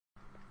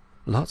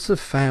Lots of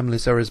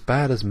families are as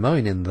bad as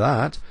mine in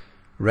that.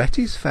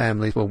 Retty's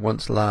family were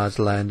once large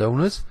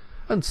landowners,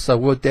 and so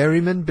were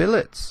Dairyman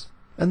Billets.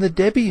 And the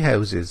Debbie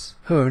houses,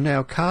 who are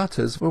now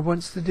Carters, were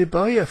once the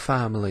DeBoyer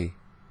family.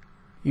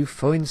 You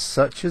find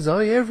such as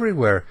I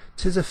everywhere.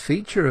 'Tis a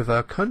feature of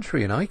our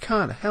country, and I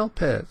can't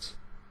help it."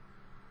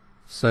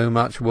 "So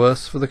much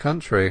worse for the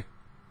country."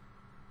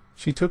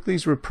 She took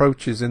these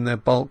reproaches in their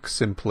bulk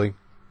simply,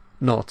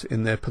 not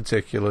in their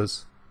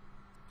particulars.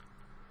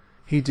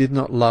 He did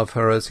not love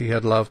her as he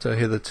had loved her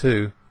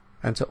hitherto,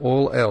 and to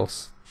all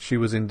else she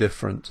was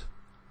indifferent.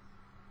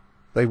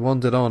 They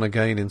wandered on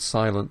again in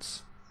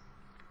silence.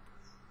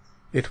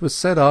 It was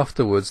said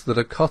afterwards that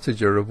a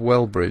cottager of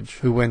Wellbridge,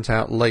 who went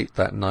out late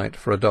that night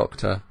for a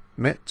doctor,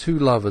 met two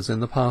lovers in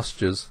the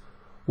pastures,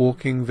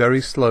 walking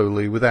very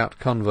slowly without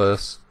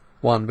converse,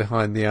 one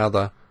behind the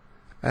other,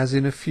 as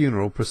in a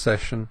funeral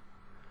procession,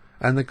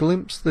 and the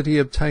glimpse that he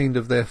obtained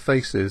of their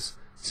faces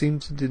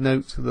seemed to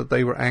denote that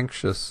they were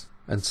anxious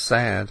and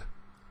sad.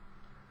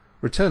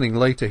 Returning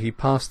later, he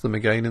passed them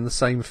again in the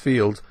same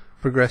field,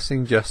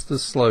 progressing just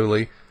as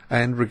slowly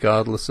and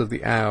regardless of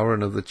the hour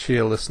and of the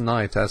cheerless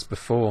night as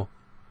before.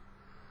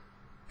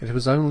 It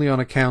was only on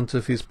account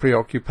of his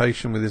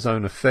preoccupation with his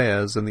own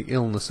affairs and the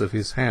illness of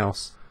his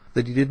house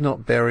that he did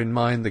not bear in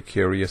mind the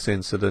curious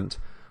incident,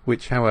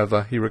 which,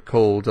 however, he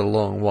recalled a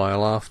long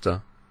while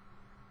after.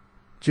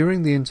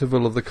 During the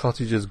interval of the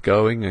cottager's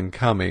going and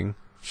coming,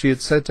 she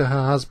had said to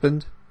her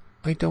husband,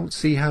 "I don't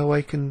see how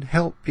I can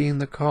help being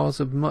the cause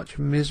of much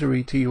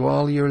misery to you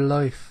all your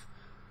life.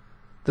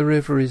 The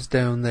river is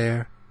down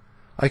there.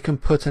 I can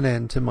put an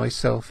end to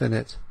myself in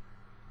it.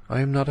 I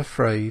am not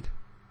afraid."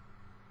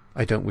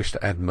 "I don't wish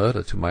to add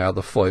murder to my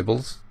other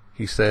foibles,"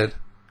 he said.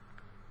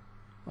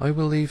 "I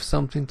will leave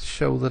something to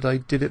show that I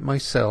did it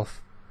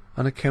myself,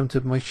 on account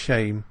of my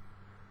shame.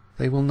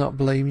 They will not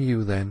blame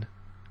you then."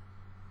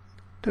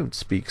 "Don't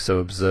speak so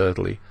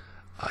absurdly.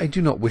 I do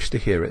not wish to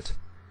hear it.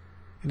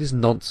 It is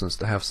nonsense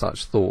to have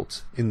such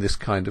thoughts in this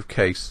kind of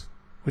case,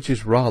 which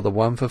is rather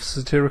one for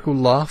satirical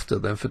laughter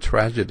than for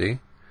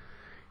tragedy.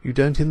 You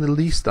don't in the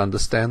least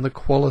understand the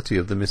quality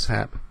of the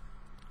mishap.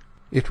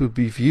 It would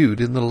be viewed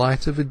in the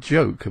light of a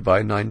joke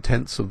by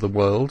 9/10 of the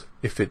world,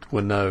 if it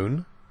were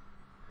known.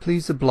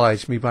 Please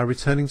oblige me by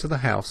returning to the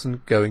house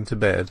and going to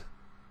bed."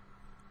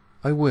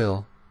 "I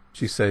will,"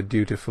 she said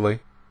dutifully.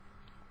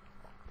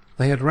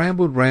 They had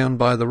rambled round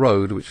by the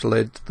road which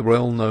led to the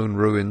well-known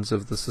ruins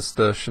of the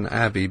Cistercian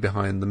Abbey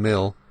behind the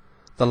mill,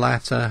 the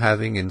latter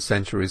having in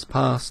centuries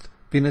past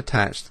been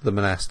attached to the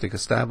monastic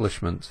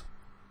establishment.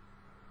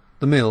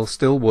 The mill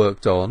still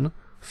worked on,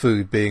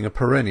 food being a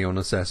perennial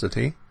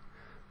necessity.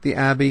 The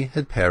abbey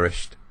had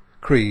perished,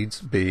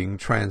 creeds being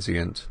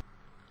transient.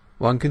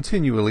 One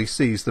continually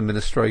sees the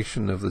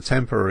ministration of the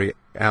temporary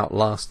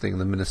outlasting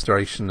the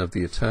ministration of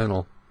the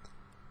eternal.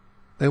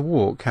 Their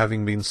walk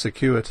having been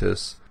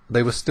circuitous,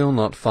 they were still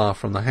not far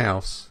from the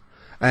house,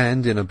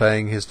 and in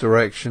obeying his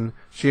direction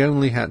she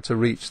only had to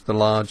reach the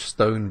large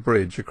stone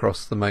bridge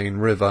across the main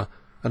river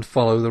and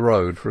follow the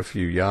road for a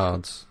few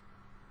yards.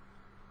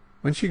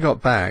 When she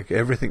got back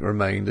everything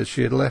remained as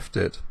she had left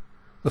it,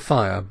 the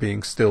fire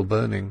being still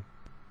burning.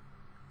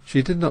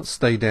 She did not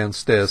stay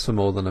downstairs for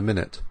more than a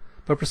minute,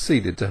 but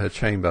proceeded to her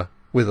chamber,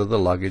 whither the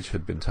luggage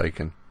had been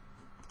taken.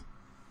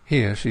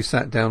 Here she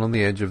sat down on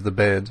the edge of the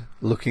bed,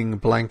 looking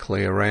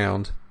blankly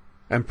around,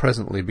 and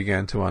presently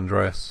began to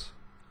undress.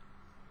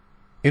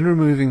 In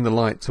removing the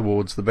light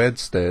towards the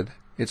bedstead,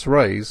 its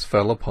rays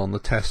fell upon the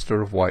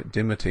tester of white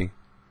dimity.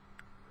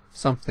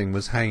 Something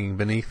was hanging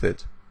beneath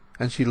it,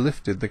 and she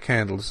lifted the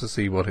candle to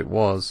see what it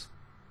was.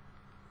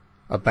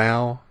 A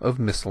bough of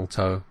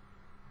mistletoe.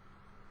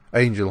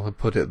 Angel had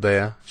put it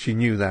there, she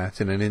knew that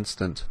in an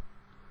instant.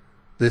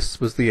 This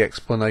was the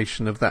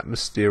explanation of that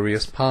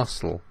mysterious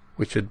parcel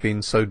which had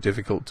been so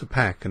difficult to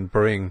pack and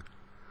bring,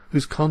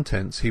 whose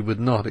contents he would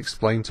not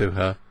explain to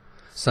her,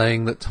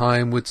 saying that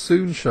time would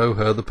soon show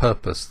her the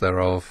purpose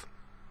thereof.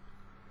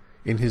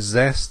 In his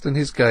zest and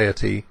his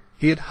gaiety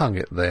he had hung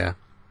it there.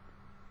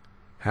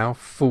 How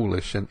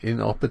foolish and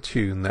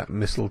inopportune that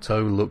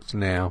mistletoe looked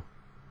now!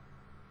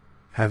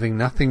 Having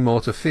nothing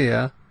more to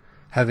fear,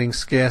 having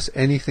scarce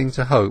anything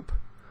to hope,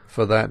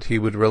 for that he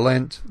would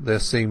relent there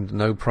seemed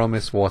no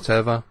promise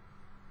whatever,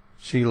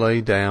 she lay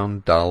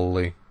down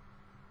dully.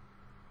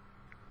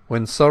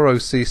 When sorrow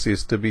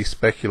ceases to be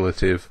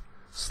speculative,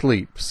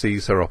 sleep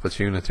sees her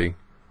opportunity.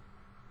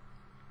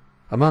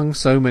 Among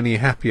so many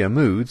happier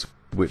moods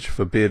which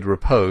forbid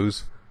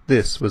repose,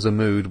 this was a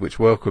mood which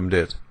welcomed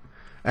it,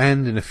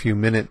 and in a few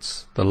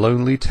minutes the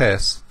lonely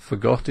Tess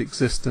forgot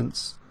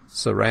existence,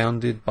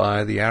 surrounded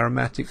by the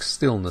aromatic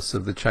stillness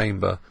of the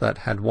chamber that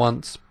had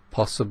once,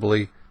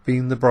 possibly,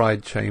 been the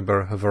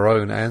bride-chamber of her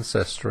own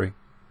ancestry.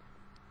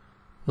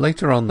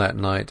 Later on that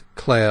night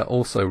Clare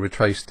also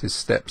retraced his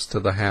steps to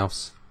the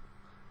house.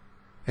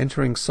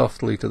 Entering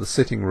softly to the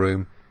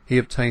sitting-room, he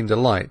obtained a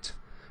light,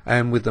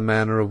 and with the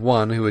manner of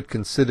one who had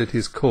considered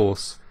his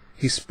course,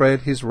 he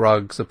spread his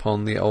rugs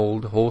upon the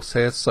old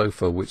horsehair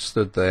sofa which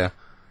stood there,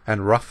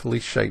 and roughly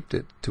shaped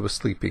it to a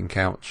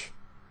sleeping-couch.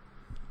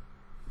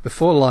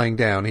 Before lying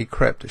down he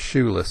crept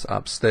shoeless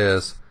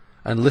upstairs,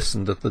 and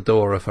listened at the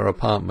door of her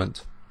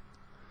apartment.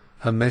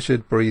 Her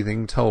measured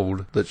breathing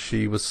told that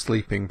she was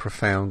sleeping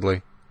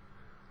profoundly.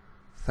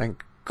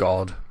 "Thank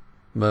God,"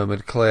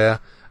 murmured Clare,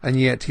 and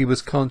yet he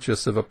was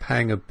conscious of a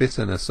pang of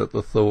bitterness at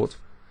the thought,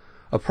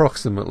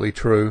 approximately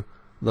true,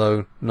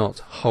 though not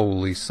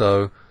wholly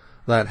so,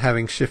 that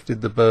having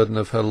shifted the burden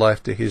of her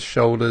life to his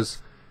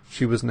shoulders,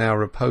 she was now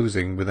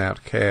reposing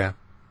without care.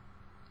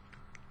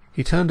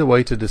 He turned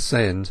away to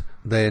descend,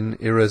 then,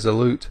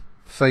 irresolute,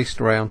 faced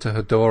round to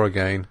her door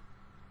again.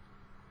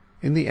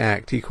 In the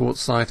act he caught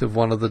sight of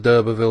one of the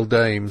d'Urberville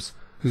dames,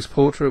 whose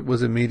portrait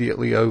was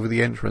immediately over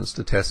the entrance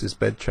to Tess's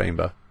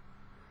bedchamber.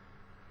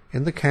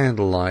 In the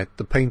candlelight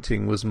the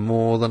painting was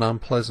more than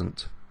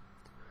unpleasant.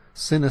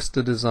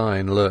 Sinister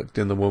design lurked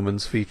in the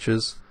woman's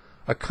features,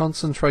 a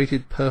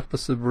concentrated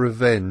purpose of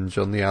revenge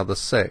on the other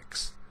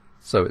sex,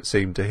 so it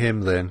seemed to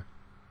him then.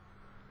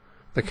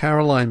 The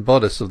Caroline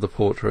bodice of the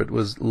portrait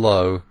was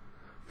low,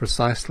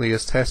 precisely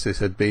as Tess's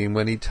had been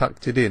when he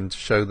tucked it in to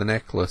show the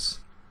necklace,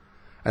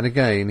 and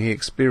again he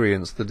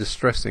experienced the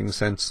distressing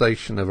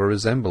sensation of a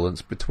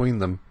resemblance between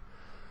them.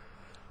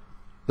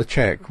 The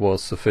check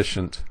was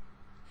sufficient.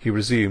 He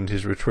resumed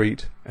his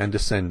retreat and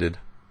descended.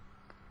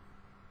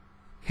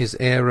 His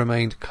air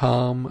remained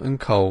calm and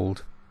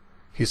cold,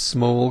 his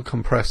small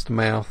compressed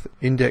mouth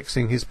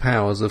indexing his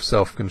powers of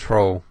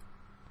self-control,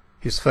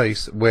 his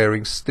face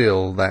wearing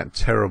still that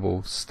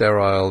terrible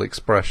sterile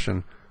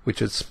expression which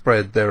had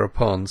spread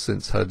thereupon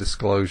since her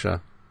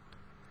disclosure.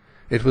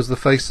 It was the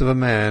face of a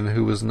man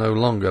who was no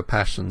longer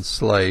passion's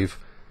slave,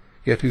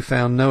 yet who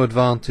found no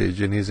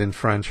advantage in his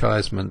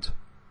enfranchisement.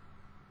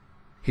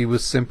 He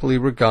was simply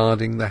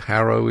regarding the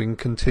harrowing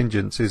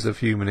contingencies of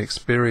human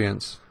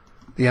experience,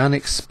 the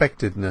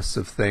unexpectedness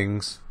of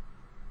things.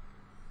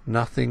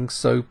 Nothing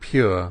so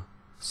pure,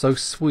 so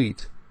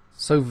sweet,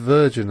 so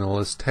virginal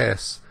as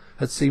Tess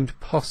had seemed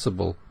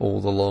possible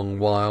all the long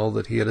while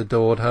that he had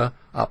adored her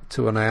up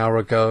to an hour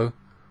ago,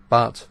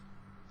 but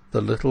the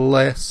little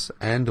less,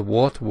 and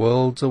what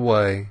worlds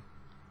away.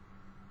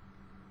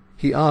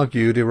 He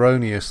argued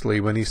erroneously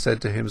when he said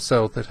to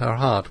himself that her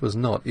heart was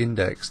not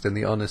indexed in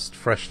the honest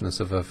freshness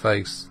of her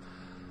face,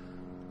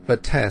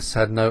 but Tess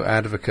had no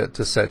advocate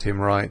to set him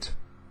right.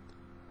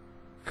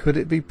 Could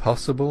it be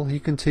possible, he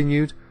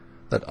continued,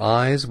 that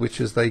eyes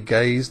which as they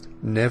gazed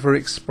never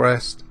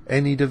expressed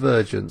any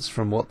divergence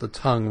from what the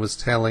tongue was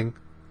telling,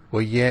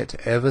 were yet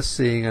ever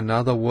seeing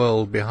another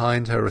world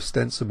behind her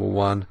ostensible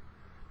one,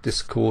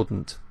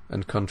 discordant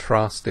and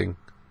contrasting?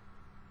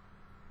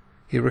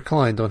 He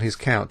reclined on his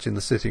couch in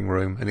the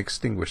sitting-room and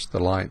extinguished the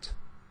light.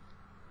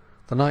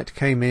 The night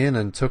came in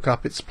and took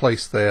up its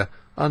place there,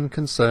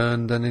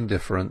 unconcerned and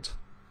indifferent.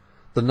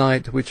 The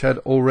night which had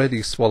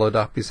already swallowed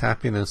up his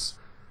happiness,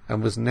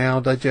 and was now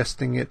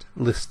digesting it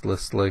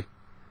listlessly,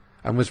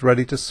 and was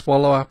ready to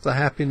swallow up the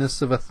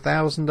happiness of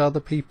 1,000 other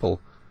people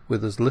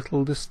with as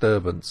little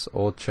disturbance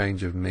or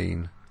change of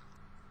mien.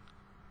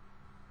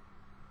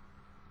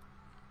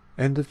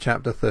 End of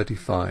chapter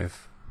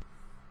 35.